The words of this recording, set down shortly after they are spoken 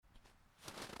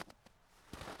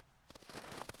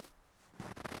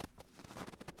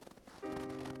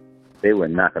they were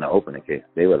not going to open a case.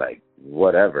 They were like,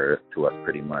 whatever to us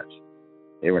pretty much.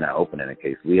 They were not opening a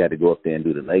case. We had to go up there and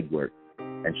do the legwork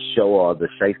and show all the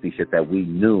shiesty shit that we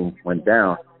knew went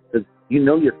down. Because you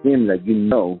know your family, like you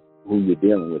know who you're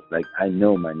dealing with. Like, I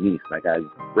know my niece. Like, I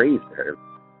raised her.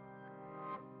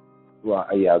 Well,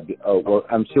 yeah. Well,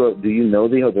 I'm sure. Do you know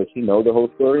does she know the whole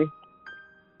story?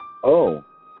 Oh,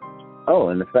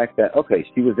 and the fact that, okay,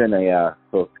 she was in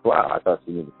wow, I thought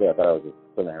she knew the story. I thought I was just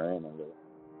filling her in on it.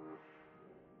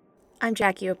 I'm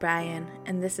Jackie O'Brien,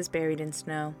 and this is Buried in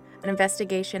Snow, an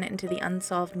investigation into the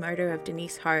unsolved murder of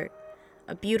Denise Hart,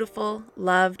 a beautiful,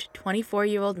 loved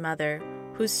 24-year-old mother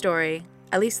whose story,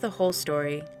 at least the whole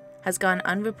story, has gone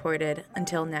unreported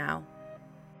until now.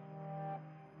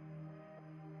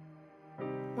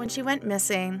 When she went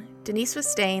missing, Denise was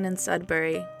staying in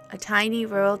Sudbury, a tiny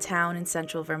rural town in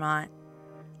central Vermont.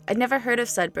 I'd never heard of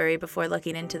Sudbury before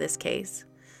looking into this case,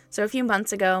 so a few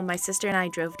months ago, my sister and I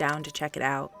drove down to check it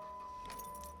out.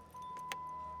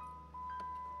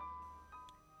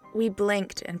 We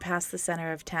blinked and passed the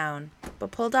center of town,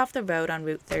 but pulled off the road on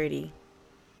Route 30.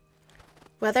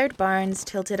 Weathered barns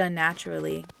tilted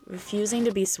unnaturally, refusing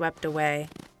to be swept away.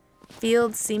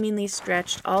 Fields seemingly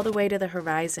stretched all the way to the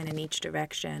horizon in each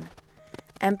direction.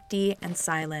 Empty and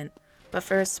silent, but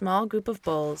for a small group of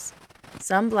bulls,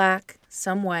 some black,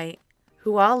 some white,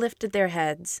 who all lifted their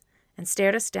heads and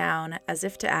stared us down as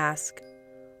if to ask,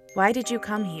 "Why did you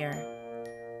come here?"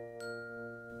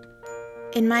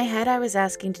 In my head, I was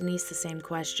asking Denise the same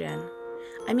question.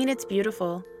 I mean, it's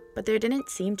beautiful, but there didn't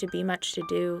seem to be much to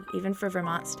do, even for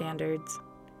Vermont standards.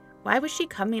 Why was she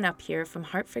coming up here from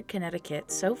Hartford,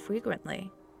 Connecticut so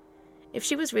frequently? If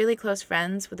she was really close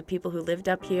friends with the people who lived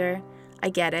up here, I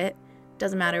get it.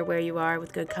 Doesn't matter where you are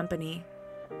with good company.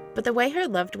 But the way her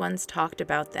loved ones talked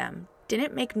about them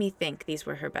didn't make me think these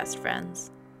were her best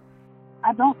friends.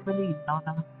 I don't really know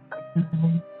them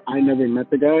personally. I never met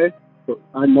the guy. So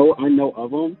I know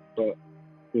of him, but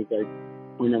it's like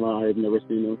I've never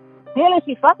seen him. Yeah,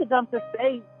 she fucked them to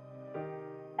stay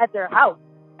at their house.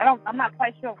 I'm not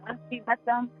quite sure when she met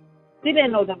them. She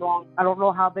didn't know them long. I don't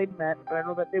know how they met, but I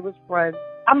know that they was friends.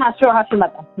 I'm not sure how she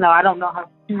met them. No, I don't know how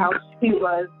she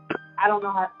was. I don't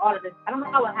know how all of this. I don't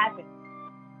know how it happened.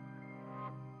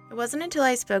 It wasn't until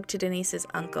I spoke to Denise's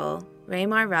uncle,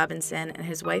 Raymar Robinson, and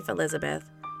his wife Elizabeth,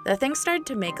 that things started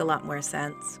to make a lot more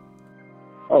sense.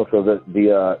 Oh, so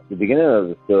the beginning of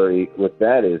the story with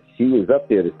that is she was up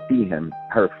there to see him,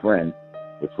 her friend,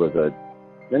 which was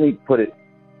let me put it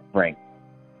frank.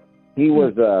 He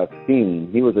was a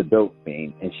fiend. He was a dope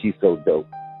fiend, and she sold dope.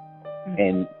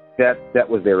 And that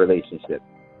was their relationship.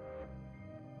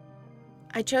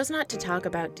 I chose not to talk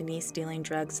about Denise dealing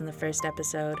drugs in the first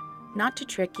episode, not to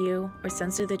trick you or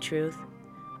censor the truth,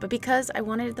 but because I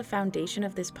wanted the foundation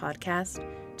of this podcast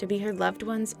to be her loved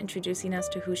ones introducing us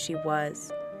to who she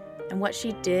was. And what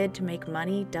she did to make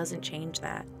money doesn't change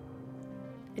that.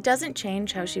 It doesn't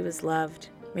change how she was loved,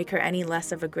 make her any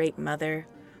less of a great mother,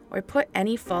 or put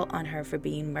any fault on her for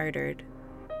being murdered.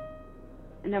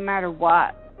 No matter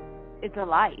what, it's a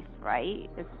life, right?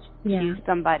 She's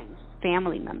somebody's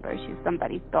family member. She's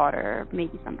somebody's daughter,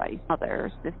 maybe somebody's mother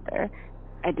or sister.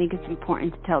 I think it's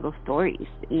important to tell those stories.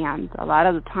 And a lot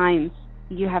of the times,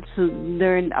 you have to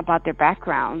learn about their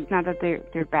background. Not that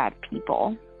they're bad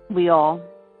people. We all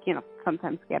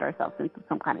sometimes get ourselves into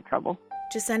some kind of trouble.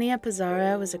 Jasenia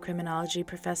Pizarro was a criminology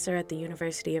professor at the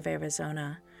University of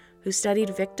Arizona who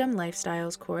studied victim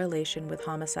lifestyle's correlation with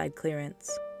homicide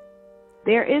clearance.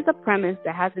 There is a premise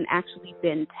that hasn't actually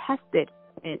been tested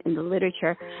in the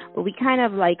literature, but we kind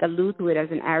of allude to it as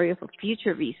an area for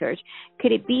future research.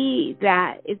 Could it be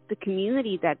that it's the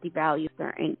community that devalues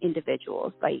certain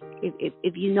individuals? Like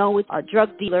if you know it's a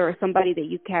drug dealer or somebody that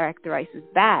you characterize as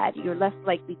bad, you're less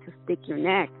likely to stick your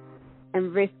neck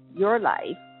and risk your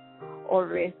life or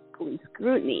risk police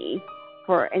scrutiny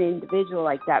for an individual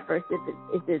like that versus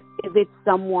if it's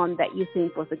someone that you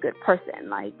think was a good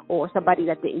person, or somebody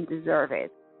that didn't deserve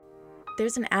it.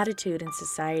 There's an attitude in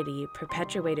society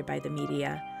perpetuated by the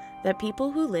media that people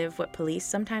who live what police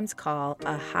sometimes call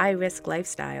a high-risk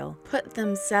lifestyle put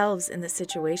themselves in the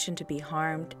situation to be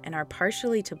harmed and are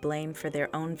partially to blame for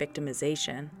their own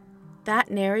victimization. That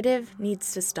narrative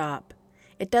needs to stop.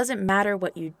 It doesn't matter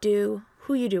what you do,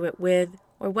 who you do it with,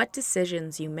 or what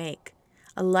decisions you make.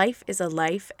 A life is a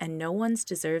life, and no one's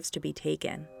deserves to be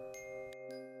taken.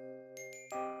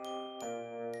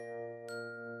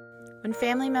 When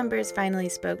family members finally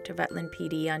spoke to Rutland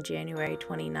PD on January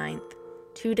 29th,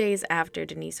 2 days after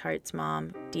Denise Hart's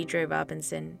mom, Deidre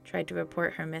Robinson, tried to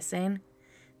report her missing,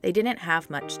 they didn't have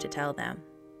much to tell them.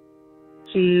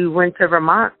 She went to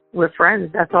Vermont with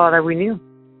friends. That's all that we knew.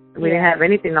 We didn't have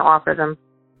anything to offer them.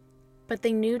 But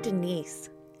they knew Denise,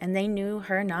 and they knew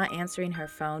her not answering her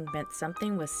phone meant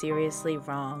something was seriously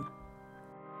wrong.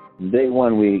 Day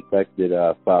one, we expected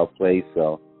foul play,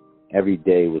 so every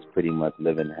day was pretty much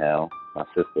living hell. My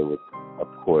sister was, of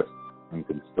course,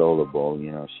 inconsolable.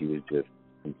 You know, she was just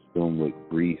consumed with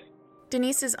grief.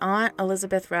 Denise's aunt,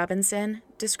 Elizabeth Robinson,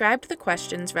 described the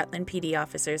questions Rutland PD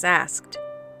officers asked.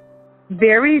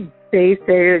 Very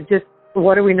basic, just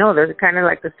what do we know? They're kind of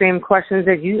like the same questions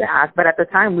that you asked, but at the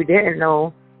time we didn't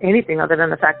know anything other than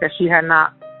the fact that she had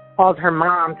not called her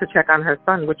mom to check on her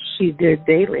son, which she did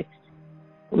daily.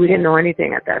 We didn't know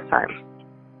anything at that time.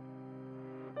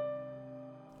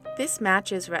 This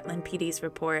matches Rutland PD's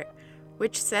report,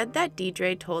 which said that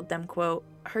Deidre told them, quote,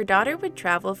 her daughter would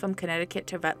travel from Connecticut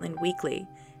to Rutland weekly,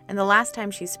 and the last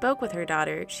time she spoke with her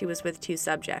daughter, she was with 2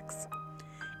 subjects.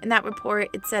 In that report,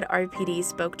 it said RPD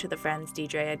spoke to the friends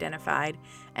Deidre identified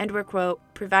and were, quote,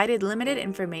 provided limited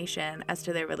information as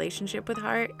to their relationship with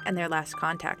Hart and their last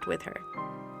contact with her.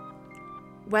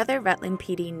 Whether Rutland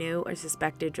PD knew or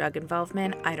suspected drug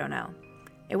involvement, I don't know.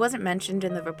 It wasn't mentioned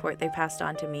in the report they passed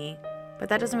on to me, but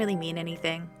that doesn't really mean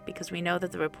anything because we know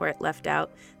that the report left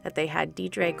out that they had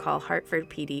Deidre call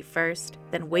Hartford PD first,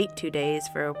 then wait 2 days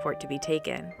for a report to be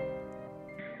taken.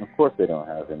 Of course they don't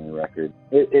have any record.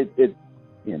 It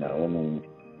you know, I mean,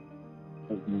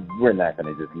 we're not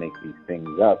going to just make these things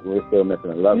up. We're still missing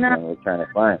a loved one we're trying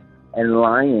to find. And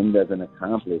lying doesn't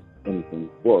accomplish anything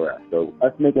for us. So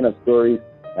us making up stories,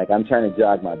 like I'm trying to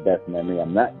jog my best memory.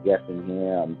 I'm not guessing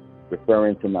here. I'm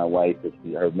referring to my wife if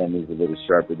her memory's a little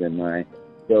sharper than mine.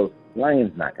 So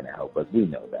lying's not going to help us. We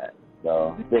know that.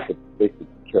 So they should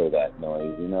kill that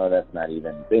noise. You know, that's not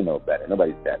even, they know better.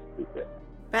 Nobody's that stupid.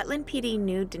 Rutland PD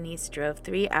knew Denise drove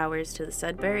 3 hours to the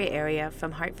Sudbury area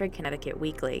from Hartford, Connecticut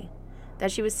weekly, that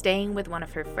she was staying with one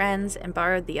of her friends and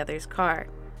borrowed the other's car.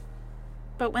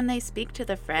 But when they speak to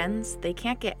the friends, they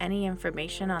can't get any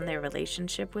information on their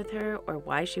relationship with her or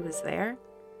why she was there.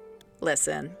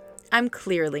 Listen, I'm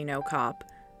clearly no cop,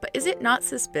 but is it not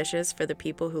suspicious for the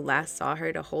people who last saw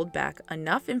her to hold back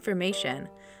enough information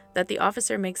that the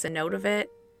officer makes a note of it?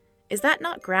 Is that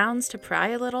not grounds to pry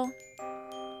a little?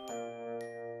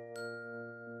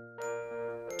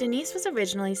 Denise was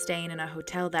originally staying in a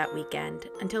hotel that weekend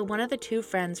until one of the 2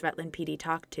 friends Rutland PD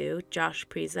talked to, Josh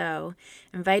Prizeau,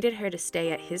 invited her to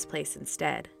stay at his place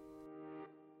instead.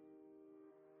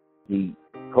 He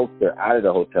coaxed her out of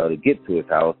the hotel to get to his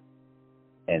house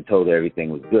and told her everything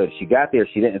was good. She got there,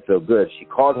 she didn't feel good. She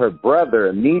called her brother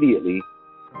immediately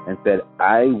and said,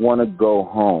 I want to go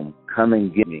home. Come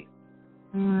and get me.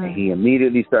 And he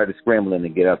immediately started scrambling to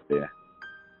get up there.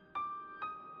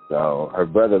 So her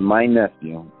brother, my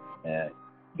nephew,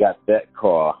 got that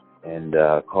call and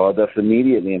called us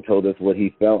immediately and told us what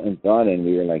he felt and thought. And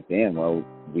we were like, damn, well,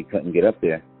 we couldn't get up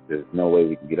there. There's no way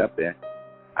we could get up there.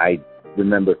 I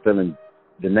remember feeling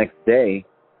the next day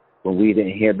when we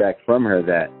didn't hear back from her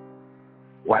that,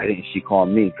 why didn't she call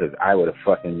me? Because I would have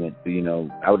fucking went to, you know,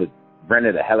 I would have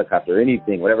rented a helicopter or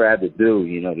anything, whatever I had to do,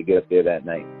 you know, to get up there that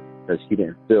night. Because she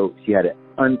didn't feel, she had an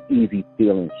uneasy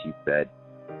feeling, she said.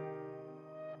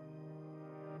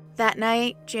 That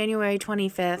night, January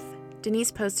 25th,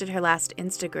 Denise posted her last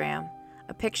Instagram,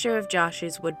 a picture of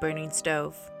Josh's wood-burning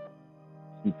stove.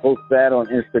 She posted that on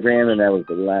Instagram, and that was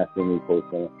the last thing we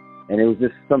posted. And it was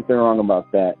just something wrong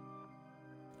about that.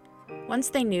 Once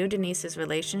they knew Denise's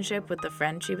relationship with the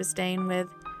friend she was staying with,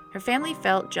 her family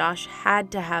felt Josh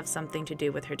had to have something to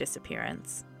do with her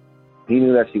disappearance. He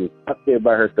knew that she was up there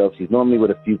by herself. She's normally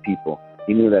with a few people.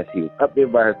 He knew that she was up there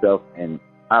by herself, and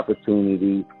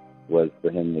opportunity was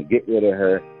for him to get rid of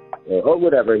her or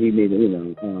whatever he needed, you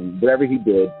know, whatever he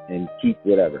did, and keep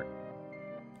whatever.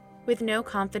 With no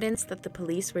confidence that the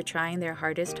police were trying their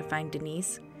hardest to find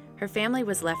Denise, her family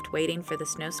was left waiting for the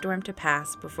snowstorm to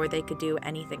pass before they could do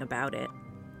anything about it.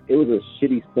 It was a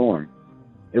shitty storm.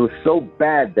 It was so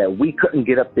bad that we couldn't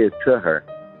get up there to her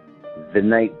the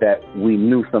night that we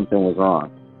knew something was wrong.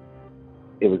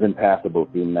 It was impassable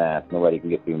through Mass. Nobody could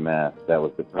get through Mass. That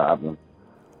was the problem.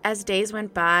 As days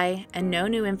went by and no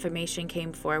new information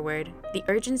came forward, the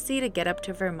urgency to get up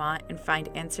to Vermont and find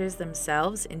answers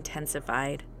themselves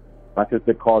intensified. My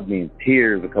sister called me in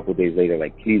tears a couple of days later,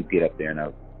 like, please get up there. And I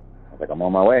was like, I'm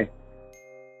on my way.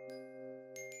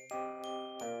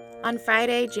 On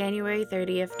Friday, January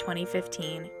 30th,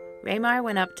 2015, Raymar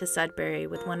went up to Sudbury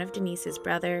with one of Denise's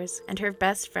brothers and her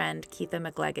best friend, Keitha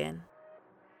McLegan.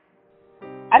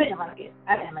 I didn't like it.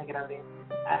 I didn't like it over there.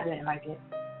 I didn't like it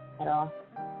at all.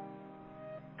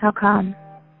 How come?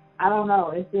 I don't know.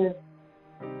 It's just,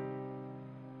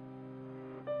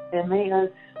 it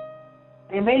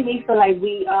made me feel like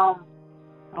we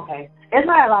Okay. There's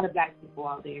not a lot of black people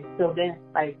out there. So then,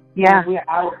 like, Yeah.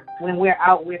 when we're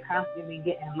out, we're constantly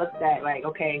getting looked at, like,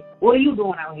 okay, what are you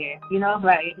doing out here? You know,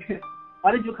 like,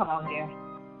 why did you come out here?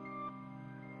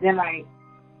 Then, like,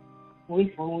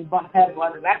 when we bump past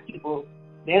other black people,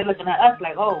 they're looking at us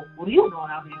like, oh, what are you doing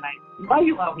out here? Like, why are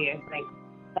you out here? Like,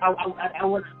 I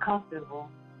wasn't comfortable.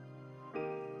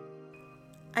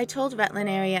 I told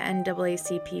veterinary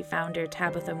NAACP founder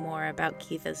Tabitha Moore about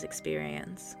Keitha's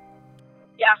experience.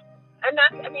 Yeah, and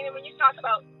that's, I mean, when you talk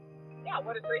about,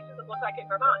 what does racism look like in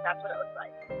Vermont, that's what it looks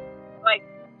like. Like,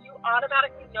 you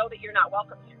automatically know that you're not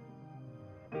welcome here.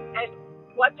 And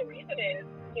what the reason is,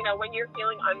 you know, when you're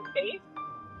feeling unsafe,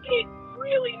 it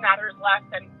really matters less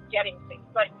than getting safe.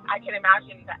 But I can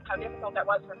imagine that how difficult that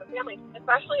was for the family,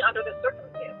 especially under the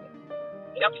circumstances.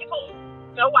 You know, people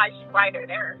know why they're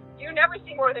there. You never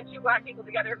see more than two black people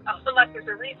together unless there's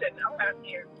a reason around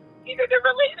here. Either they're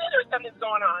related or something's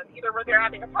going on. Either where they're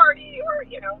having a party or,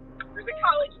 you know, there's a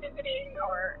college visiting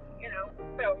or, you know,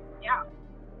 so, yeah.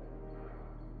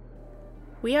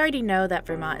 We already know that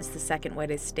Vermont is the second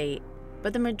whitest state,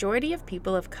 but the majority of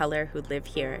people of color who live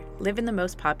here live in the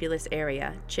most populous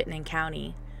area, Chittenden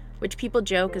County, which people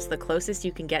joke is the closest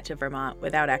you can get to Vermont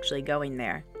without actually going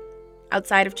there.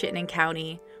 Outside of Chittenden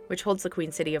County, which holds the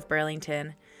Queen City of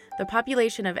Burlington, the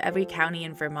population of every county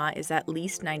in Vermont is at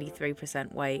least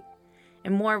 93% white.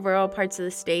 In more rural parts of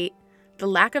the state, the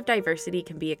lack of diversity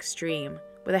can be extreme,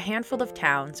 with a handful of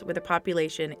towns where the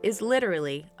population is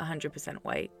literally 100%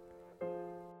 white.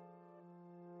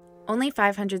 Only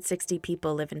 560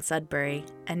 people live in Sudbury,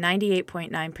 and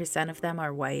 98.9% of them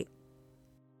are white.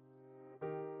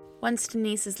 Once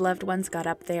Denise's loved ones got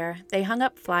up there, they hung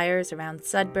up flyers around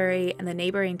Sudbury and the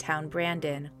neighboring town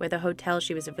Brandon, where the hotel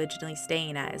she was originally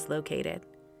staying at is located.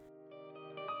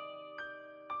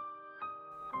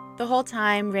 The whole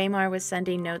time, Raymar was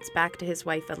sending notes back to his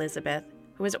wife Elizabeth,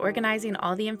 who was organizing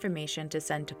all the information to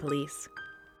send to police.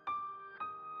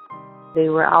 They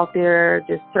were out there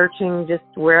just searching just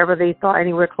wherever they thought,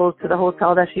 anywhere close to the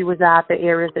hotel that she was at, the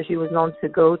areas that she was known to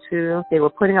go to. They were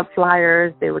putting up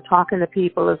flyers. They were talking to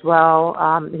people as well.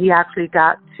 He actually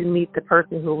got to meet the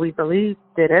person who we believe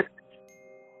did it.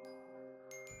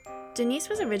 Denise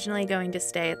was originally going to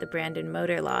stay at the Brandon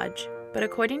Motor Lodge, but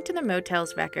according to the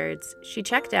motel's records, she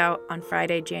checked out on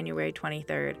Friday, January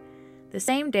 23rd, the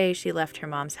same day she left her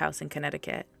mom's house in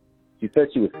Connecticut. She said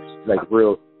she was like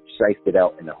real shysted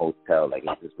out in the hotel, like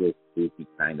it's just real spooky,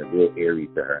 kind of real eerie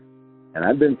to her. And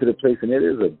I've been to the place, and it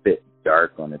is a bit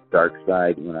dark on the dark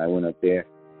side when I went up there.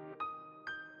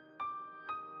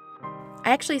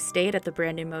 I actually stayed at the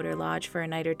Brandon Motor Lodge for a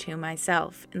night or two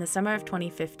myself in the summer of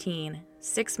 2015,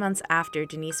 6 months after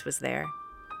Denise was there.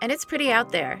 And it's pretty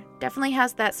out there. Definitely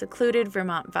has that secluded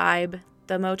Vermont vibe.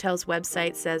 The motel's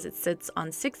website says it sits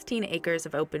on 16 acres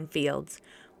of open fields,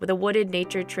 with a wooded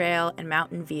nature trail and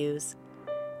mountain views.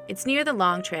 It's near the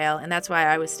Long Trail, and that's why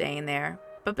I was staying there.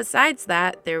 But besides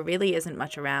that, there really isn't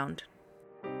much around.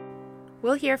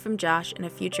 We'll hear from Josh in a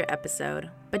future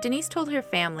episode, but Denise told her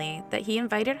family that he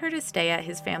invited her to stay at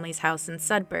his family's house in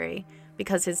Sudbury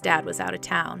because his dad was out of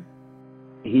town.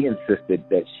 He insisted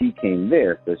that she came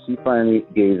there, so she finally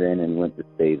gave in and went to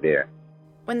stay there.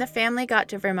 When the family got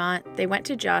to Vermont, they went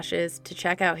to Josh's to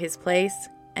check out his place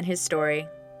and his story.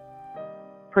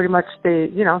 Pretty much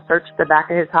they, searched the back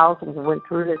of his house and went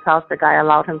through his house. The guy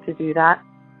allowed him to do that.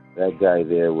 That guy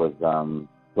there was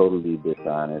totally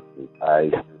dishonest. His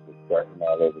eyes were darting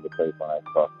all over the place when I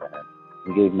talked to him.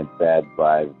 He gave me a bad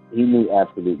vibe. He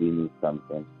absolutely knew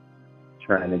something.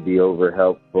 Trying to be over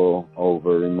helpful,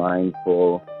 over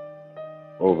mindful,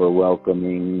 over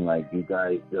welcoming, like you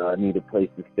guys need a place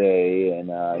to stay, and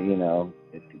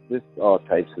it's just all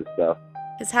types of stuff.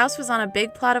 His house was on a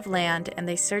big plot of land, and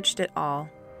they searched it all.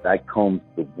 I combed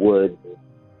the woods,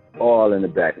 all in the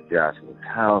back of Joshua's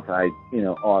house.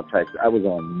 All types. I was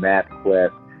on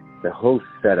MapQuest, the whole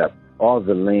setup, all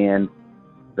the land,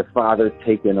 the father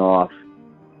taking off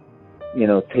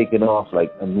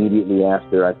like immediately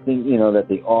after. I think, that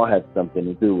they all had something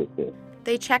to do with this.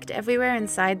 They checked everywhere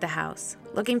inside the house,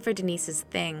 looking for Denise's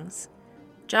things.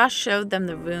 Josh showed them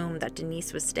the room that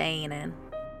Denise was staying in.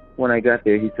 When I got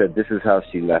there, he said, this is how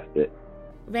she left it.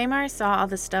 Raymar saw all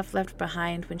the stuff left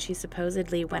behind when she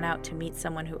supposedly went out to meet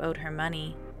someone who owed her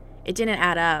money. It didn't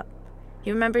add up.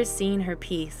 He remembers seeing her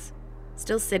piece,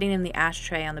 still sitting in the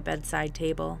ashtray on the bedside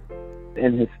table.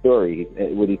 In his story,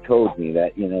 what he told me,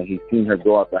 that, he's seen her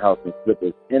go out the house in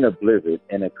slippers in a blizzard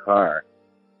in a car.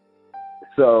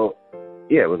 So,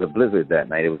 yeah, it was a blizzard that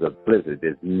night. It was a blizzard.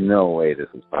 There's no way this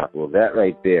was possible. That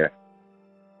right there,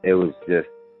 it was just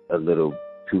a little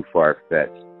too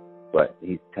far-fetched. But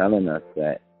he's telling us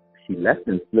that She left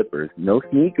in slippers, no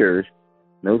sneakers,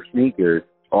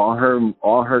 all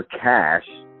her cash,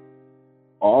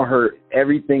 all her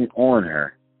everything on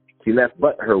her. She left,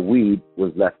 but her weed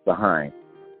was left behind.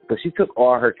 So she took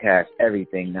all her cash,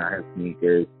 everything, not her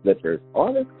sneakers, slippers,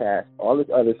 all this cash, all this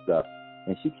other stuff,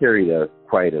 and she carried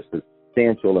quite a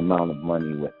substantial amount of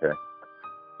money with her.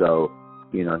 So,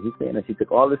 he's saying that she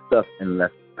took all this stuff and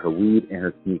left her weed and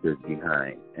her sneakers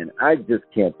behind. And I just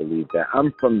can't believe that.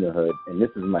 I'm from the hood, and this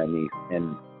is my niece,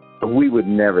 and we would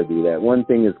never do that. One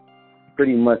thing is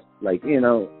pretty much like, we're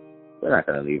not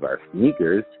going to leave our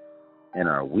sneakers and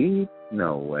our weed.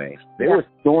 No way. There were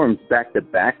storms back to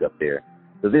back up there.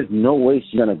 So there's no way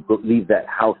she's going to leave that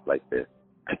house like this.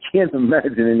 I can't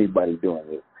imagine anybody doing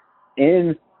this.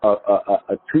 In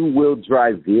a two-wheel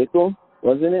drive vehicle,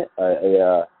 wasn't it?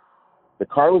 The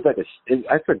car was like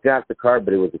I forgot the car,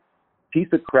 but it was a piece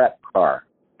of crap car.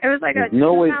 It was like there's a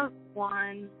no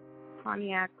 2001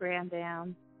 Pontiac Grand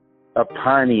Am. A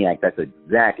Pontiac, that's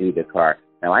exactly the car.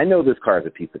 Now, I know this car is a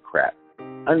piece of crap.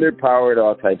 Underpowered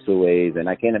all types of ways, and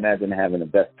I can't imagine having the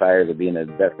best tires or being in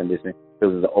the best condition. It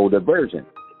was the older version.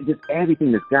 Just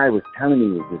everything this guy was telling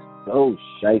me was just so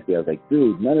shifty. I was like,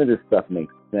 dude, none of this stuff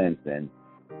makes sense. And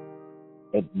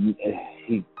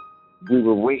we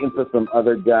were waiting for some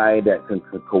other guy that could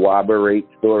corroborate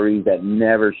stories that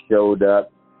never showed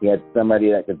up. He had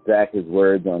somebody that could back his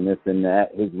words on this and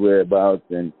that, his whereabouts,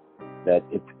 and that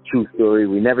it's a true story.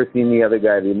 We never seen the other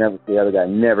guy. The other guy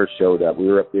never showed up. We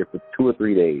were up there for 2 or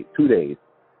 3 days. 2 days.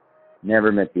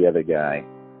 Never met the other guy.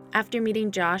 After meeting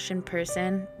Josh in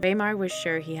person, Raymar was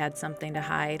sure he had something to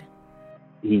hide.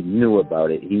 He knew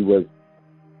about it.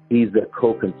 He's the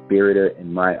co-conspirator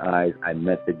in my eyes. I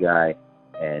met the guy,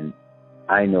 and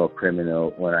I know a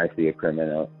criminal when I see a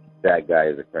criminal. That guy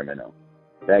is a criminal.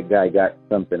 That guy got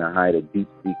something to hide, a deep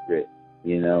secret,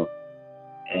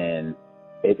 and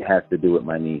it has to do with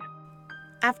my niece.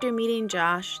 After meeting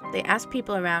Josh, they asked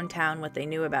people around town what they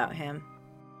knew about him.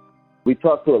 We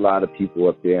talked to a lot of people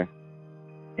up there,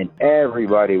 and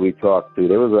everybody we talked to,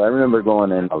 I remember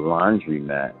going in a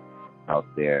laundromat out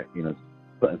there,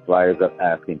 putting flyers up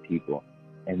asking people,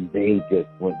 and they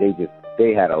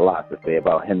had a lot to say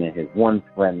about him and his one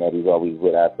friend that he's always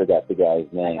with. I forgot the guy's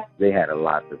name. They had a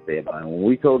lot to say about him. When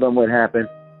we told them what happened,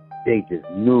 they just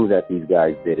knew that these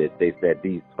guys did it. They said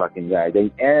these fucking guys.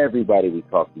 Everybody we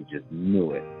talked to just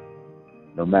knew it.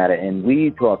 No matter, and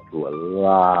we talked to a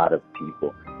lot of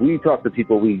people. We talked to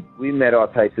people. We met all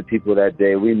types of people that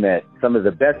day. We met some of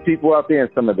the best people out there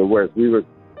and some of the worst. We were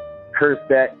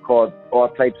cursed at, called all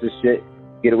types of shit.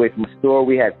 Get away from the store.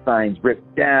 We had signs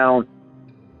ripped down.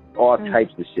 All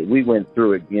types of shit. We went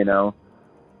through it,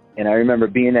 And I remember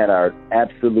being at our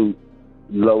absolute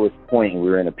lowest point. We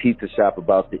were in a pizza shop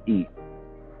about to eat.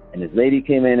 And this lady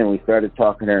came in and we started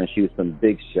talking to her, and she was some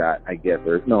big shot, I guess.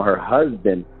 Her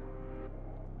husband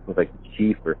was like the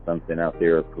chief or something out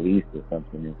there, or police or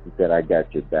something. And she said, I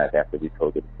got your back after we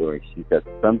told her the story. She said,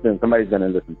 somebody's going to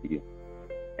listen to you.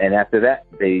 And after that,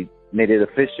 they made it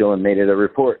official and made it a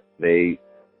report. They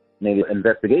made an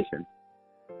investigation.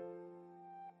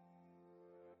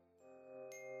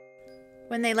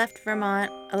 When they left Vermont,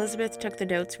 Elizabeth took the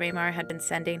notes Raymar had been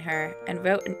sending her and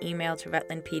wrote an email to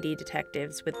Rutland PD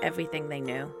detectives with everything they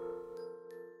knew.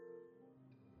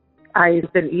 I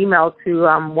sent an email to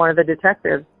one of the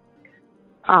detectives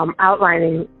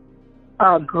outlining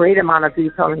a great amount of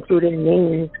detail, including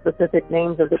names, specific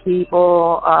names of the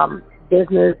people,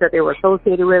 business that they were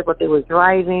associated with, what they were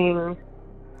driving.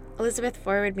 Elizabeth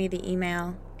forwarded me the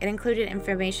email. It included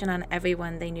information on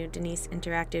everyone they knew Denise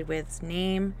interacted with's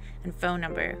name and phone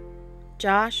number.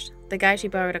 Josh, the guy she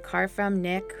borrowed a car from,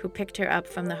 Nick, who picked her up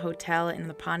from the hotel in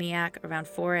the Pontiac around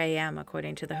 4 a.m.,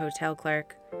 according to the hotel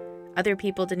clerk. Other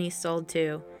people Denise sold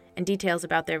to, and details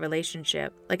about their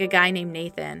relationship, like a guy named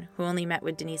Nathan, who only met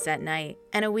with Denise at night,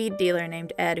 and a weed dealer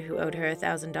named Ed, who owed her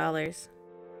 $1,000.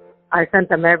 I sent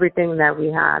them everything that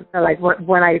we had. Like,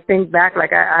 when I think back,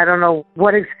 I don't know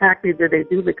what exactly did they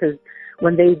do, because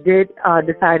when they did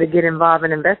decide to get involved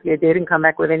and investigate, they didn't come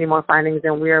back with any more findings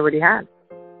than we already had.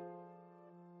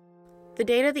 The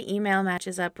date of the email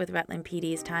matches up with Rutland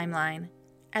PD's timeline.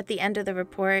 At the end of the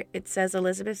report, it says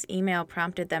Elizabeth's email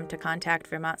prompted them to contact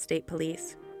Vermont State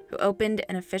Police, who opened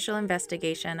an official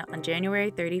investigation on January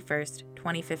 31st,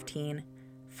 2015,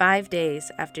 5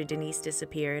 days after Denise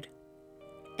disappeared.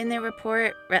 In their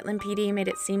report, Rutland PD made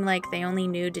it seem like they only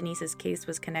knew Denise's case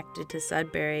was connected to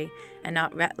Sudbury and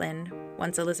not Rutland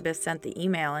once Elizabeth sent the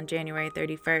email on January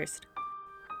 31st.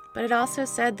 But it also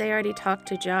said they already talked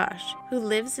to Josh, who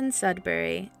lives in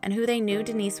Sudbury and who they knew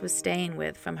Denise was staying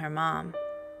with from her mom.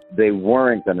 they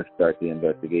weren't going to start the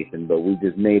investigation, but we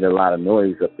just made a lot of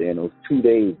noise up there, and it was 2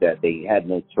 days that they had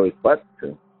no choice but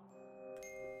to.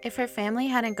 If her family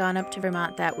hadn't gone up to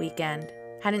Vermont that weekend,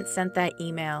 hadn't sent that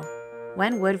email,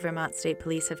 when would Vermont State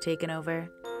Police have taken over?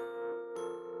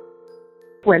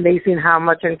 When they seen how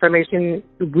much information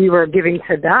we were giving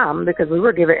to them, because we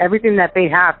were giving everything that they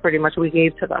have, pretty much we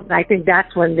gave to them. I think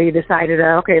that's when they decided,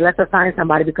 okay, let's assign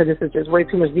somebody because this is just way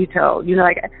too much detail. You know,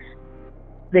 like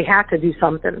they had to do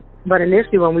something. But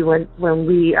initially, when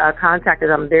we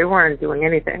contacted them, they weren't doing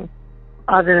anything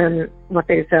other than what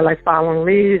they said, like following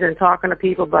leads and talking to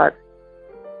people, but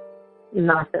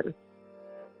nothing.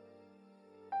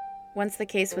 Once the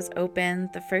case was open,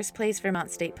 the first place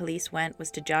Vermont State Police went was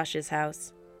to Josh's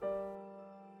house.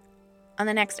 On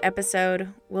the next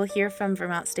episode, we'll hear from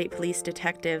Vermont State Police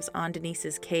detectives on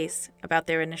Denise's case about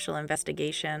their initial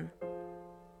investigation.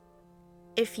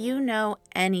 If you know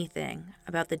anything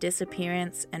about the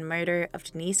disappearance and murder of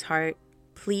Denise Hart,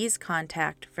 please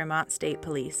contact Vermont State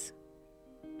Police.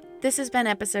 This has been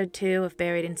episode 2 of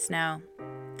Buried in Snow.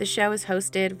 The show is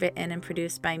hosted, written, and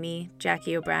produced by me,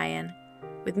 Jackie O'Brien,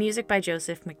 with music by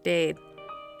Joseph McDade.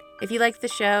 If you like the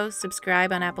show,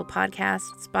 subscribe on Apple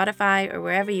Podcasts, Spotify, or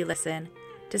wherever you listen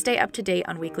to stay up to date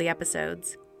on weekly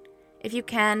episodes. If you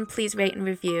can, please rate and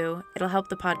review. It'll help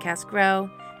the podcast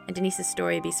grow and Denise's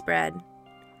story be spread.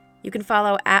 You can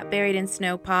follow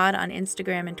 @BuriedInSnowPod on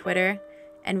Instagram and Twitter,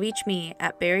 and reach me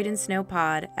at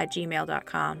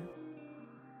buriedinsnowpod@gmail.com.